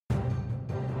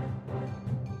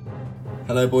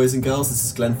Hello, boys and girls. This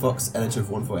is Glenn Fox, editor of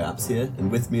 148 Apps here, and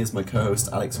with me is my co-host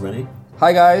Alex Rennie.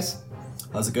 Hi, guys.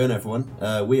 How's it going, everyone?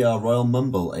 We are Royale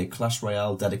Mumble, a Clash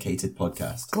Royale dedicated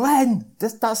podcast. Glenn,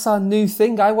 that's our new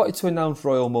thing. I wanted to announce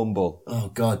Royal Mumble.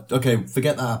 Oh, God. Okay,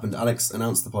 forget that happened. Alex,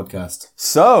 announce the podcast.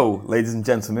 So, ladies and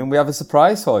gentlemen, we have a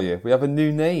surprise for you. We have a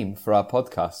new name for our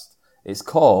podcast. It's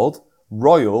called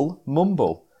Royal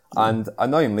Mumble. And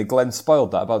annoyingly, Glenn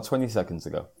spoiled that about 20 seconds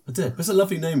ago. I did. It's a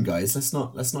lovely name, guys. Let's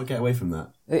not get away from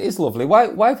that. It is lovely.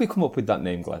 Why have we come up with that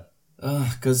name, Glenn?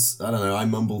 Because, I don't know, I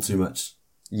mumble too much.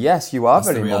 Yes, you are That's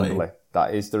very the reality. mumbly.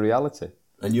 That is the reality.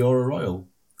 And you're a royal.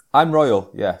 I'm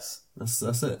royal, yes. That's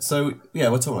it. So, yeah,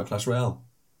 we're talking about Clash Royale.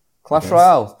 Clash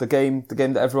Royale, the game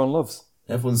that everyone loves.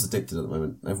 Everyone's addicted at the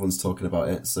moment. Everyone's talking about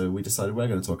it, so we decided we're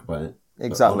going to talk about it.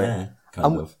 Exactly. On air,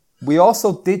 kind of. We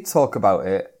also did talk about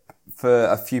it for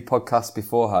a few podcasts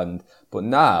beforehand, but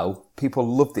now people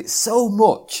loved it so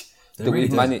much They really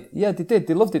did. Yeah, they did.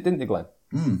 They loved it, didn't they, Glenn?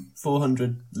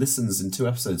 400 listens in 2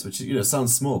 episodes, which,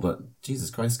 sounds small, but Jesus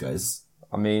Christ, guys.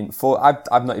 I mean,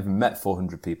 I've not even met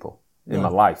 400 people in my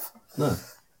life. No.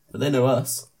 But they know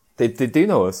us. They do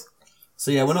know us. So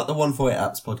yeah, we're not the 148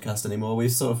 Apps podcast anymore.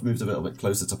 We've sort of moved a little bit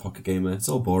closer to Pocket Gamer. It's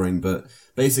all boring, but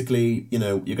basically,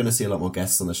 you're going to see a lot more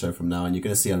guests on the show from now, and you're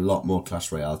going to see a lot more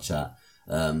Clash Royale chat.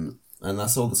 And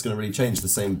that's all that's going to really change. The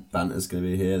same banter's going to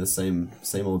be here, the same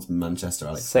old Manchester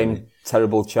Alex. Same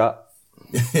terrible chat.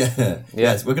 Yeah.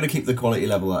 Yes, we're going to keep the quality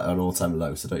level at an all-time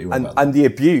low, so don't you worry about that. And the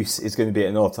abuse is going to be at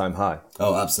an all-time high.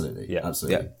 Oh, absolutely. Yeah,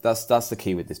 absolutely. Yeah, that's the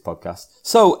key with this podcast.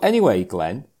 So, anyway,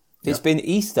 Glenn, it's been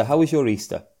Easter. How was your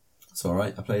Easter? It's all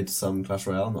right. I played some Clash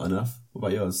Royale, not enough. What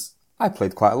about yours? I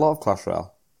played quite a lot of Clash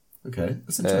Royale. Okay,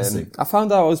 that's interesting. I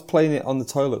found out I was playing it on the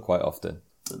toilet quite often.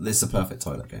 This is a perfect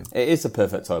toilet game. It is a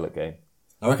perfect toilet game.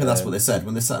 I reckon that's what they said.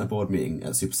 When they sat in a board meeting at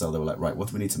Supercell, they were like, right, what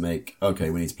do we need to make? Okay,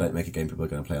 we need to make a game people are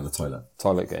going to play on the toilet.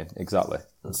 Toilet game, exactly.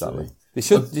 Absolutely.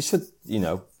 Exactly. They should,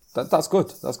 that's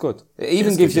good. That's good. It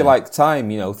even gives you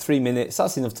time, 3 minutes.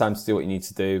 That's enough time to do what you need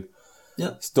to do.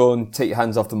 Yeah. It's done. Take your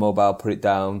hands off the mobile, put it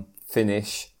down,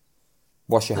 finish,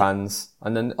 wash your hands,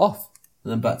 and then off.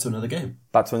 And then back to another game.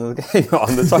 Back to another game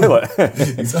on the toilet.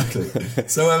 Exactly.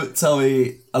 So tell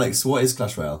me, Alex, what is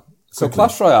Clash Royale? So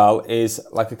Clash Royale is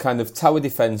like a kind of tower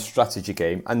defense strategy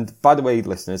game. And by the way,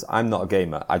 listeners, I'm not a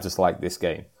gamer. I just like this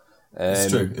game.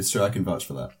 It's true. I can vouch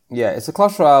for that. Yeah, it's a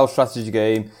Clash Royale strategy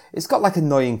game. It's got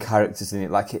annoying characters in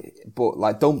it,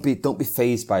 but don't be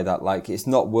fazed by that. It's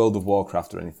not World of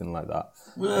Warcraft or anything like that.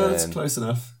 Well, it's close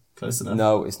enough. Close enough.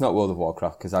 No, it's not World of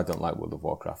Warcraft because I don't like World of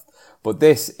Warcraft. But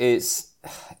this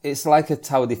it's like a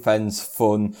tower defense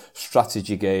fun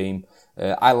strategy game.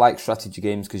 I like strategy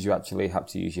games because you actually have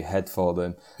to use your head for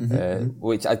them,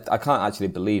 which I can't actually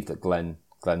believe that Glenn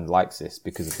likes this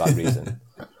because of that reason.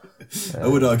 I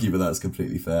would argue, but that's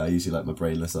completely fair. I usually like my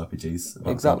brainless RPGs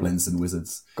about goblins and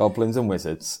wizards. Goblins and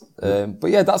wizards.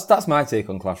 But yeah, that's my take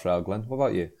on Clash Royale, Glenn. What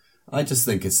about you? I just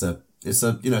think it's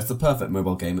the perfect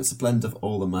mobile game. It's a blend of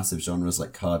all the massive genres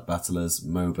like card battlers,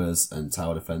 MOBAs, and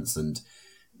tower defense, and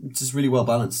just really well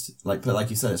balanced. Like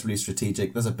you said, it's really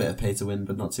strategic. There's a bit of pay to win,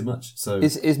 but not too much. So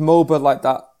is MOBA like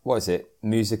that? What is it?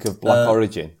 Music of Black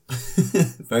Origin.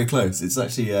 Very close. It's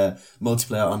actually a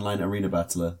multiplayer online arena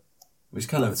battler, which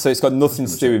kind of. So it's got nothing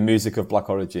to do with Music of Black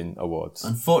Origin awards.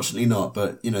 Unfortunately, not.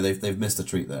 But they've missed a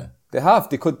treat there. They have.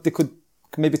 They could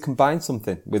maybe combine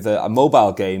something with a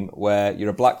mobile game where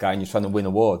you're a black guy and you're trying to win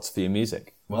awards for your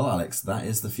music. Well, Alex, that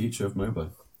is the future of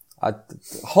MOBA.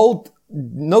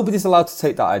 Nobody's allowed to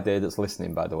take that idea that's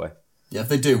listening, by the way. Yeah, if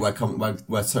they do, we're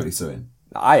totally suing.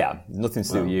 I am. Nothing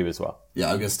to do with you as well. Yeah,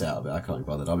 I'm going to stay out of it. I can't be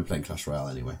bothered. I'll be playing Clash Royale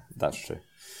anyway. That's true.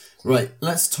 Right,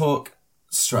 let's talk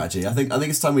strategy. I think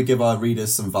it's time we give our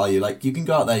readers some value. You can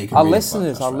go out there, you can Our read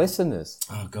listeners.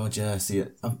 Oh, God, yeah, I see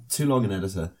it. I'm too long an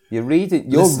editor. You're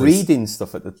reading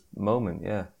stuff at the moment,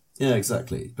 yeah. Yeah,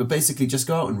 exactly. But basically, just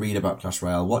go out and read about Clash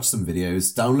Royale, watch some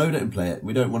videos, download it and play it.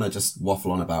 We don't want to just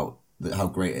waffle on about how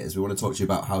great it is. We want to talk to you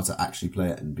about how to actually play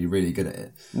it and be really good at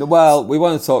it. Well, we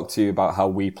want to talk to you about how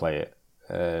we play it.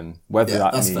 Whether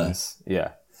that means... Fair.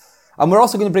 Yeah. And we're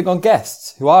also going to bring on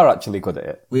guests who are actually good at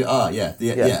it. We are, yeah.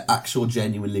 The actual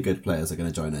genuinely good players are going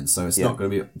to join in. So it's not going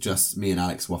to be just me and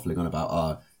Alex waffling on about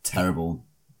our terrible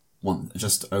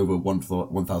just over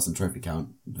 1,000 trophy count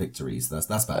victories.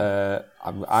 That's bad.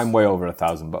 I'm way over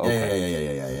 1,000, but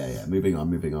okay. Yeah. Moving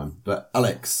on. But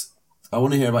Alex, I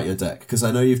want to hear about your deck because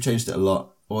I know you've changed it a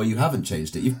lot, or you haven't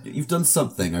changed it. You've done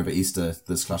something over Easter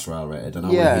that's Clash Royale related, and I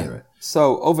want to hear it.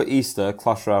 So over Easter,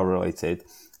 Clash Royale related,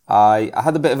 I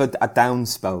had a bit of a down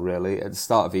spell really at the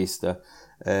start of Easter.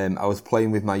 I was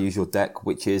playing with my usual deck,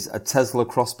 which is a Tesla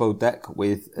crossbow deck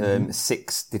with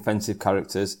 6 defensive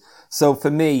characters. So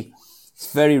for me,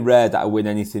 it's very rare that I win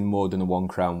anything more than a 1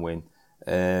 crown win.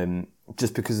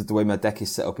 Just because of the way my deck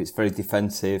is set up, it's very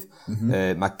defensive.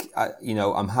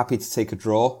 I'm happy to take a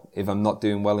draw if I'm not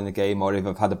doing well in a game, or if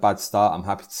I've had a bad start, I'm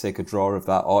happy to take a draw of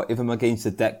that. Or if I'm against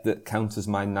a deck that counters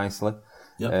mine nicely,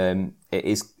 it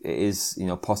is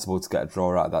possible to get a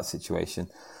draw out of that situation.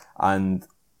 And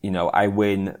I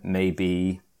win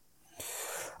maybe,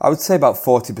 I would say about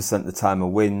 40% of the time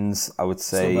of wins. I would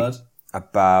say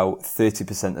about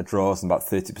 30% of draws and about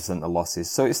 30% of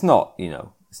losses. So it's not,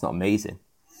 it's not amazing.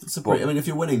 If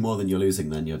you're winning more than you're losing,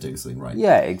 then you're doing something right.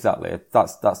 Yeah, exactly.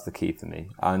 That's the key for me.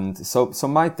 And so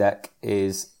my deck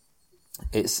it's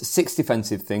 6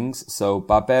 defensive things. So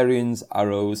barbarians,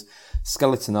 arrows,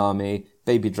 skeleton army,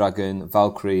 baby dragon,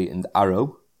 Valkyrie, and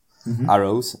arrows.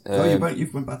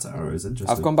 You've went back to arrows.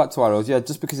 Interesting. I've gone back to arrows, yeah,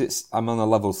 just because I'm on a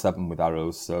level 7 with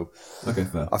arrows, so okay,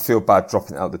 fair. I feel bad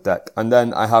dropping it out the deck. And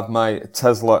then I have my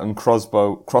Tesla and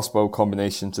crossbow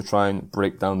combination to try and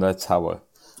break down their tower.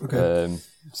 Okay.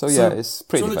 So it's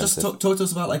pretty defensive. Just talk to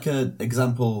us about like an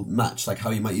example match, like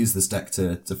how you might use this deck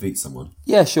to defeat someone.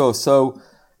 Yeah, sure. So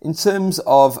in terms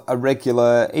of a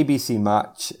regular ABC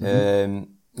match, I'm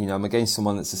against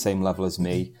someone that's the same level as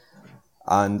me.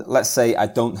 And let's say I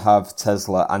don't have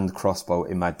Tesla and crossbow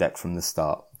in my deck from the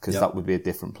start, because that would be a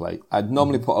different play. I'd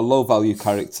normally put a low value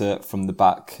character from the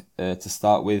back to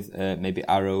start with, maybe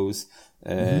arrows,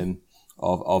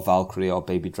 or Valkyrie or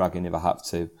baby dragon if I have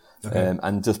to. Okay.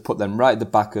 And just put them right at the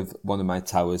back of one of my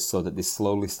towers so that they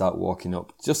slowly start walking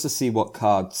up, just to see what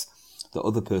cards the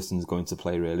other person's going to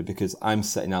play, really, because I'm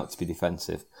setting out to be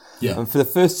defensive. Yeah. And for the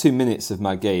first 2 minutes of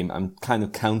my game, I'm kind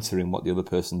of countering what the other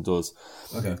person does.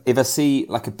 Okay. If I see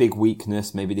like a big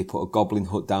weakness, maybe they put a goblin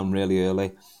hut down really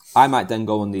early, I might then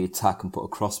go on the attack and put a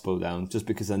crossbow down, just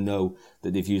because I know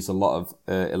that they've used a lot of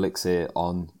elixir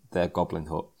on their goblin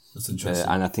hut. That's interesting.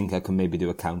 And I think I can maybe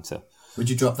do a counter. Would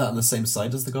you drop that on the same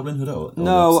side as the Goblin Hood? Or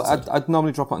no, I'd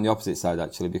normally drop it on the opposite side,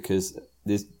 actually, because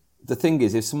the thing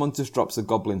is, if someone just drops a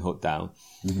Goblin Hood down,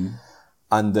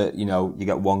 and you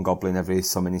get one Goblin every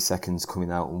so many seconds coming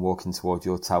out and walking towards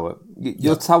your tower,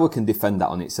 your tower can defend that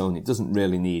on its own. It doesn't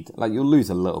really need, you'll lose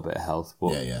a little bit of health,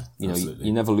 but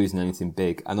you're never losing anything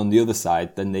big. And on the other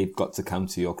side, then they've got to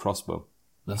counter your crossbow.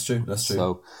 That's true.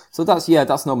 So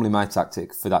that's normally my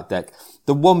tactic for that deck.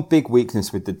 The one big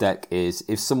weakness with the deck is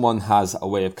if someone has a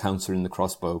way of countering the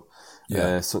crossbow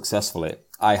successfully,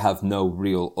 I have no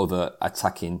real other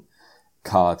attacking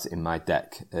cards in my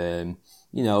deck. The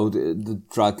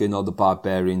dragon or the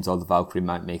barbarians or the Valkyrie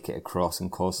might make it across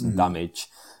and cause some damage.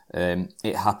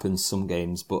 It happens some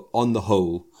games, but on the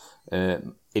whole,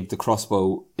 if the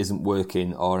crossbow isn't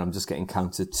working or I'm just getting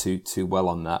countered too well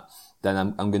on that, then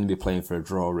I'm going to be playing for a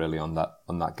draw really on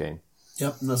that game.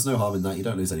 Yep, and there's no harm in that. You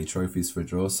don't lose any trophies for a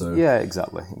draw, so... Yeah,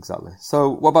 exactly. So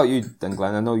what about you then,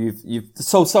 Glenn? I know you've...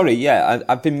 So, sorry,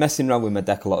 I've been messing around with my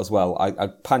deck a lot as well. I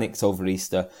panicked over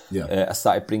Easter. Yeah. I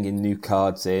started bringing new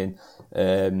cards in,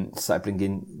 started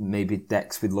bringing maybe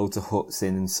decks with loads of huts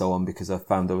in and so on, because I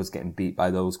found I was getting beat by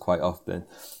those quite often.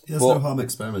 Yeah, there's no harm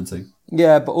experimenting.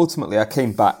 Yeah, but ultimately I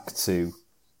came back to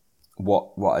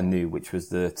what I knew, which was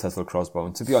the Tesla crossbow.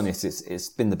 And to be honest, it's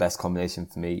been the best combination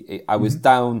for me. I was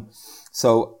down...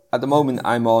 So at the moment,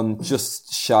 I'm on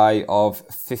just shy of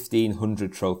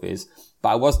 1,500 trophies, but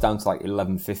I was down to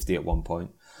 1,150 at one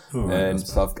point.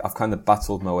 So I've kind of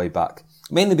battled my way back.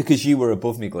 Mainly because you were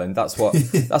above me, Glenn. That's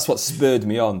what spurred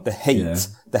me on. The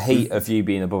hate of you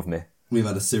being above me. We've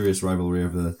had a serious rivalry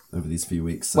over these few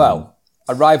weeks. Well,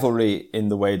 a rivalry in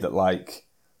the way that,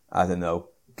 I don't know,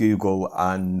 Google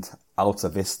and Alta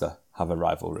Vista have a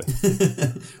rivalry.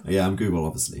 Yeah, I'm Google,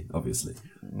 obviously.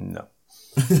 No.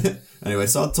 Anyway,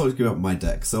 so I'll talk to you about my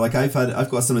deck. So I've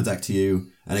got a similar deck to you,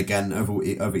 and again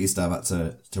over Easter I've had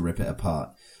to rip it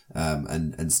apart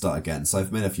and start again. So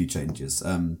I've made a few changes.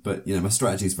 But my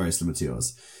strategy is very similar to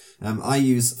yours. I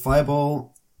use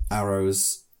fireball,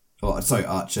 arrows,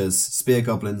 archers, spear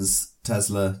goblins,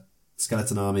 Tesla,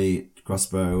 skeleton army,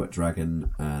 crossbow,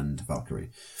 dragon, and Valkyrie.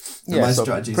 And my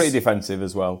strategy pretty defensive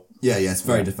as well. Yeah, it's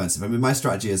very defensive. I mean, my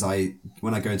strategy is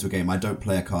when I go into a game, I don't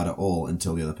play a card at all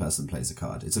until the other person plays a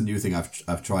card. It's a new thing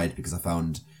I've tried because I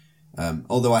found,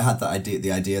 although I had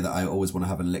the idea that I always want to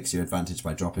have an elixir advantage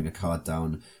by dropping a card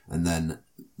down and then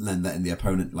letting the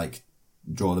opponent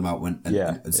draw them out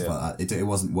and stuff like that. It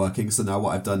wasn't working. So now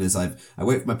what I've done is I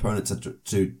wait for my opponent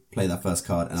to play that first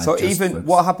card. And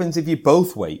what happens if you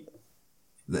both wait?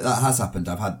 That has happened.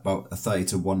 I've had about a 30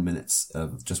 to 1 minutes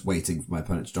of just waiting for my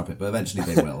opponent to drop it, but eventually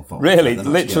they will. Really?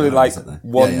 Literally like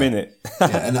 1 minute?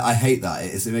 Yeah, and I hate that.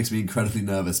 It makes me incredibly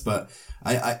nervous, but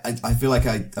I feel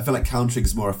like countering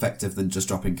is more effective than just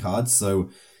dropping cards. So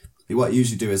what I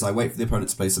usually do is I wait for the opponent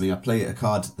to play something. I play a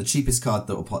card, the cheapest card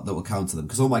that will counter them,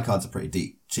 because all my cards are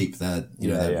pretty cheap. They're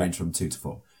they range from 2 to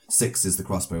 4. 6 is the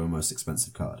crossbow, my most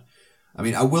expensive card. I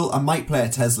mean, I might play a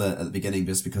Tesla at the beginning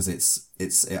just because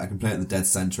I can play it in the dead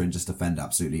center and just defend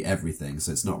absolutely everything,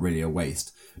 so it's not really a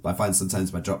waste. But I find sometimes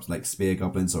if I drop like spear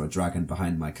goblins or a dragon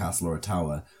behind my castle or a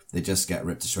tower, they just get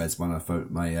ripped to shreds by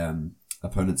my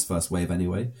opponent's first wave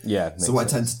anyway. Yeah. So what I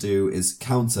tend to do is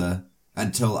counter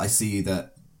until I see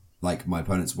that like my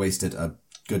opponent's wasted a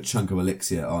good chunk of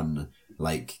elixir on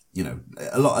like,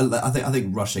 a lot. I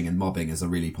think rushing and mobbing is a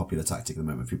really popular tactic at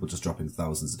the moment. People just dropping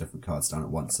thousands of different cards down at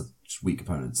once of weak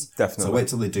opponents. Definitely. So I wait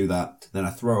till they do that. Then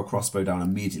I throw a crossbow down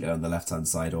immediately on the left-hand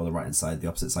side or the right-hand side, the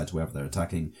opposite side to wherever they're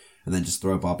attacking. And then just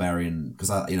throw a barbarian,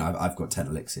 because I've got 10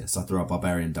 elixir. So I throw a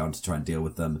barbarian down to try and deal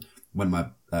with them. When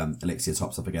my elixir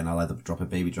tops up again, I'll either drop a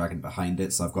baby dragon behind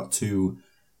it. So I've got 2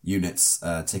 units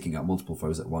taking out multiple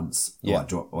foes at once. Yeah.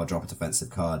 Or I drop a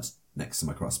defensive card next to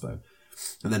my crossbow.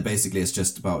 And then basically it's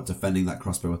just about defending that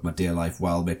crossbow with my dear life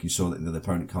while making sure that the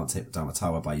opponent can't take down a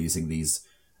tower by using these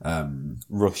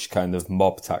rush kind of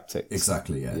mob tactics.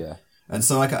 Exactly, yeah. Yeah. And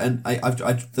so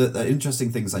the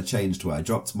interesting things I changed were I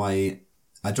dropped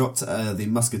the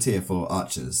musketeer for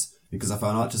archers because I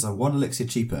found archers are 1 elixir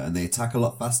cheaper and they attack a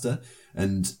lot faster.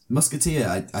 And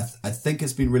musketeer, I think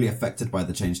it's been really affected by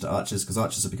the change to archers because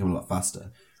archers have become a lot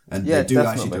faster. And they do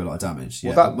actually do a lot of damage.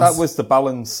 Well, that was the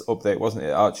balance update, wasn't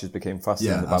it? Archers became faster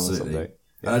in the balance update.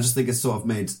 Yeah. And I just think it's sort of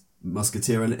made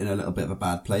Musketeer in a little bit of a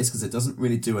bad place because it doesn't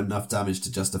really do enough damage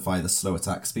to justify the slow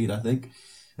attack speed, I think.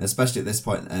 And especially at this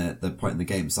point, the point in the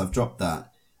game. So I've dropped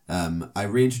that. I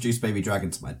reintroduced Baby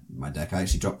Dragon to my deck. I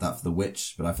actually dropped that for the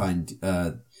Witch, but I find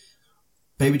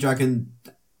Baby Dragon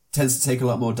tends to take a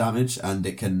lot more damage and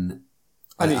it can...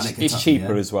 And it's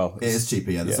cheaper as well. It is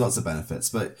cheaper, yeah. There's lots of benefits.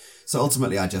 But so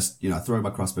ultimately I just, throw my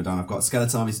crossbow down. I've got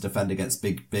skeleton armies to defend against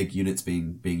big units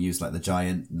being used like the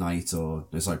giant, knight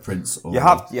prince. Or, you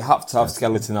have to have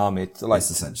skeleton army. It's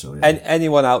essential, yeah. And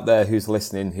anyone out there who's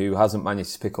listening who hasn't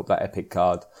managed to pick up that epic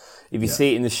card, if you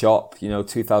see it in the shop,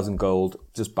 2,000 gold,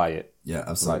 just buy it. Yeah,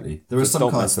 absolutely. There are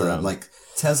some cards that are like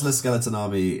Tesla skeleton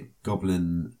army,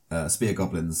 goblin, spear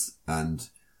goblins, and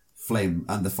flame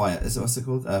and the fire. What's it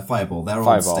called? Fireball. They're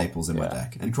all staples in my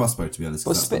deck, and crossbow. To be honest,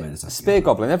 well, that's the main attack. Spear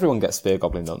goblin. Everyone gets spear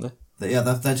goblin, don't they?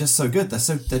 They're just so good.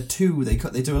 They're two.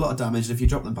 They do a lot of damage, and if you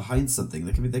drop them behind something,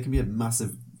 they can be a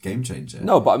massive game changer.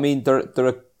 No, but I mean they're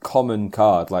a common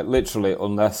card. Like literally,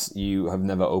 unless you have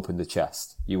never opened a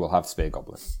chest, you will have spear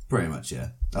goblin. Pretty much, yeah.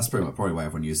 That's probably why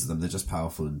everyone uses them. They're just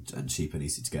powerful and cheap and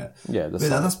easy to get. Yeah,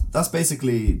 that's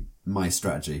basically my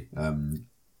strategy.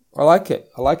 I like it.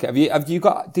 Have you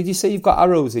got? Did you say you've got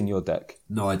arrows in your deck?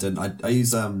 No, I didn't. I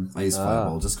use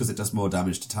fireball just because it does more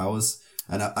damage to towers.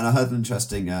 And I heard an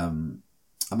interesting. I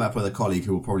met up with a colleague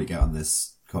who will probably get on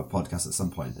this podcast at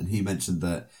some point, and he mentioned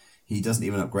that he doesn't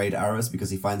even upgrade arrows because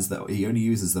he finds that he only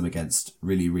uses them against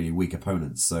really, really weak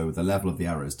opponents. So the level of the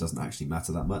arrows doesn't actually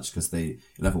matter that much because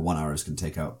level 1 arrows can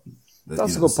take out.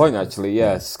 That's a good point, actually.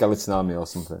 Yeah, skeleton army or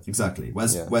something. Exactly.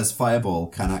 Whereas fireball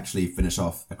can actually finish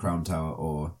off a crown tower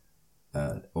or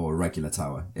a regular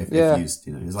tower if used.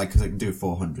 It's like because it can do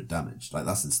 400 damage. Like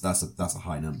that's a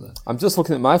high number. I'm just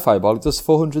looking at my fireball. It does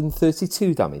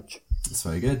 432 damage. That's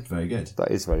very good. Very good.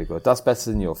 That is very good. That's better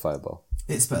than your fireball.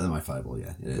 It's better than my fireball.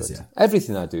 Yeah, it is. Yeah.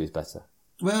 Everything I do is better.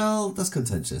 Well, that's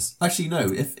contentious. Actually, no.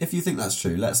 If you think that's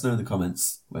true, let us know in the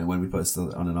comments when we post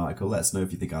on an article. Let us know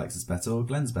if you think Alex is better or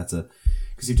Glenn's better,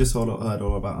 because you've just heard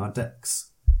all about our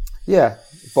decks. Yeah,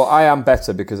 but I am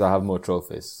better because I have more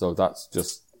trophies. So that's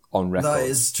just on record. That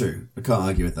is true. I can't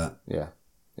argue with that. Yeah.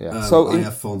 So I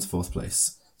have fallen to 4th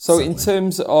place. So sadly. In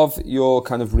terms of your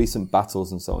kind of recent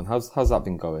battles and so on, how's that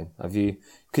been going? Have you?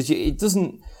 Because it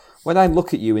doesn't. When I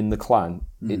look at you in the clan,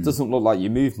 it doesn't look like you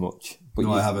move much. But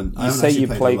no, I haven't. You say you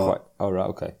play quite. Oh right,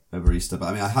 okay. Over Easter, but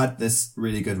I mean, I had this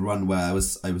really good run where I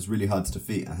was really hard to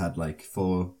defeat. I had like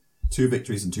 2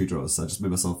 victories and 2 draws, so I just made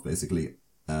myself basically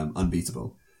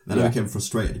unbeatable. Then I became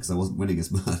frustrated because I wasn't winning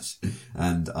as much,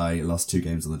 and I lost 2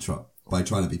 games on the trot by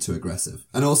trying to be too aggressive.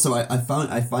 And also,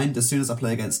 I find as soon as I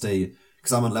play against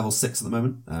because I'm on level 6 at the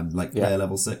moment, player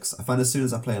level 6. I find as soon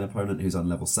as I play an opponent who's on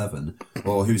level 7,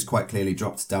 or who's quite clearly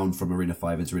dropped down from Arena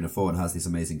 5 into Arena 4 and has these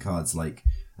amazing cards like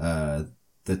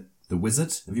the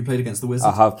Wizard. Have you played against the Wizard?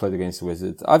 I have played against the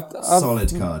Wizard. Solid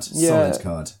card. Yeah, solid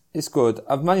card. It's good.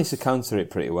 I've managed to counter it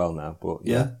pretty well now, but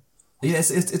yeah.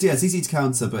 It's easy to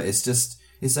counter, but it's just...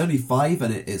 it's only 5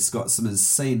 and it's got some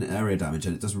insane area damage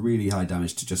and it does really high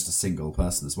damage to just a single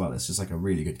person as well. It's just like a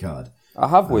really good card. I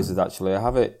have Wizard actually. I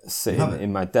have it sitting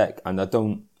in my deck, and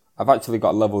I've actually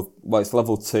got it's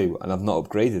level 2, and I've not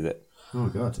upgraded it. Oh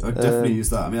god, I'd definitely use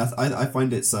that. I mean, I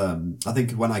find it's I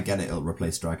think when I get it, it'll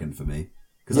replace Dragon for me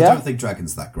because I don't think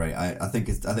Dragon's that great. I think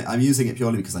I'm using it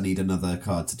purely because I need another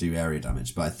card to do area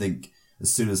damage. But I think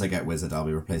as soon as I get Wizard, I'll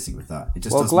be replacing with that. It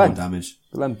just does more damage.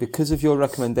 Glenn, because of your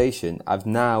recommendation, I've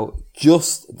now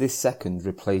just this second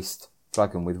replaced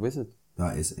Dragon with Wizard.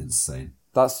 That is insane.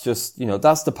 That's just,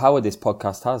 that's the power this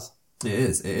podcast has.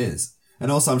 It is.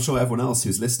 And also, I'm sure everyone else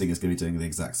who's listening is going to be doing the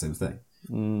exact same thing.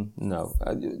 No.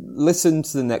 Listen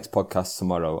to the next podcast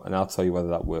tomorrow, and I'll tell you whether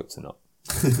that works or not.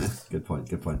 Good point.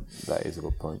 That is a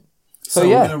good point. So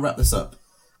we're going to wrap this up.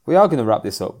 We are going to wrap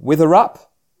this up. With a rap?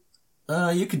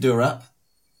 You could do a rap.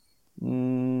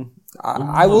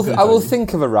 I will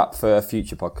think of a rap for a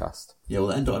future podcast. Yeah,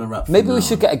 we'll end up on a rap. Maybe we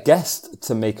should get a guest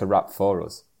to make a rap for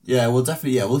us. Yeah, we'll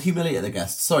definitely. Yeah, we'll humiliate the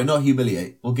guests. Sorry, not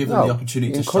humiliate. We'll give them the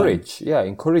opportunity to encourage. Yeah,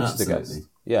 encourage the guests.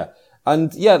 Yeah,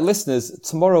 and listeners,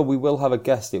 tomorrow we will have a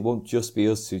guest. It won't just be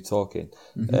us two talking.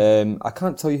 Mm-hmm. I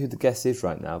can't tell you who the guest is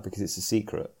right now because it's a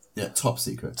secret. Yeah, top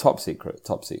secret. Top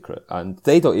secret, and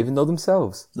they don't even know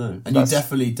themselves. No, and you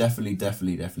definitely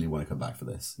want to come back for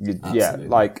this.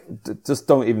 Just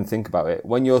don't even think about it.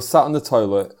 When you're sat on the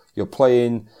toilet, you're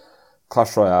playing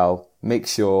Clash Royale. Make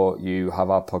sure you have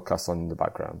our podcast on in the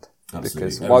background. Absolutely.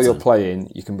 Because while you're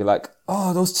playing, you can be like,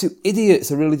 oh, those two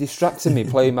idiots are really distracting me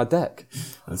playing my deck.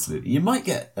 Absolutely. You might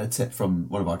get a tip from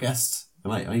one of our guests.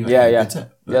 You get a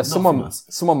tip,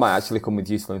 someone might actually come with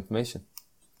useful information.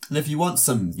 And if you want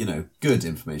some, good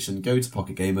information, go to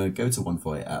Pocket Gamer, go to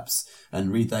 148 Apps, and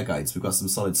read their guides. We've got some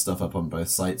solid stuff up on both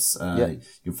sites. You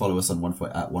can follow us on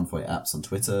 148 Apps on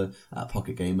Twitter, at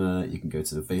Pocket Gamer. You can go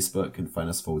to Facebook and find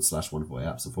us /148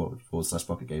 Apps or /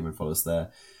 Pocket Gamer and follow us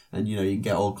there. And, you can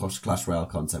get all Clash Royale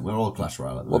content. We're all Clash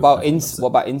Royale at the moment. What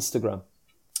about Instagram?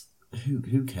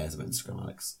 Who cares about Instagram,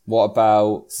 Alex? What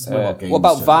about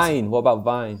Vine? What about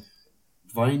Vine?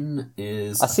 Vine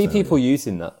is... I see people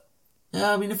using that.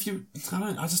 Yeah, I mean, I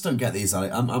just don't get these.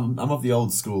 I'm of the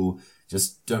old school.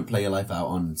 Just don't play your life out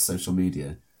on social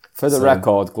media. For the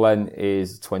record, Glenn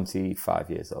is 25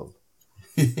 years old.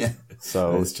 Yeah,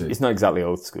 so it's not exactly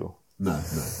old school. No,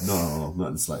 not at all, not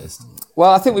in the slightest.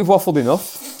 Well, I think we've waffled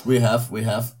enough. We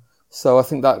have. So I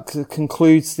think that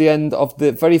concludes the end of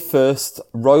the very first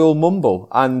Royal Mumble,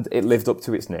 and it lived up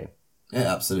to its name. It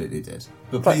absolutely did.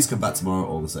 But please come back tomorrow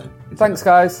all the same. Thanks,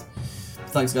 guys.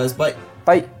 Thanks, guys. Bye.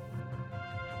 Bye.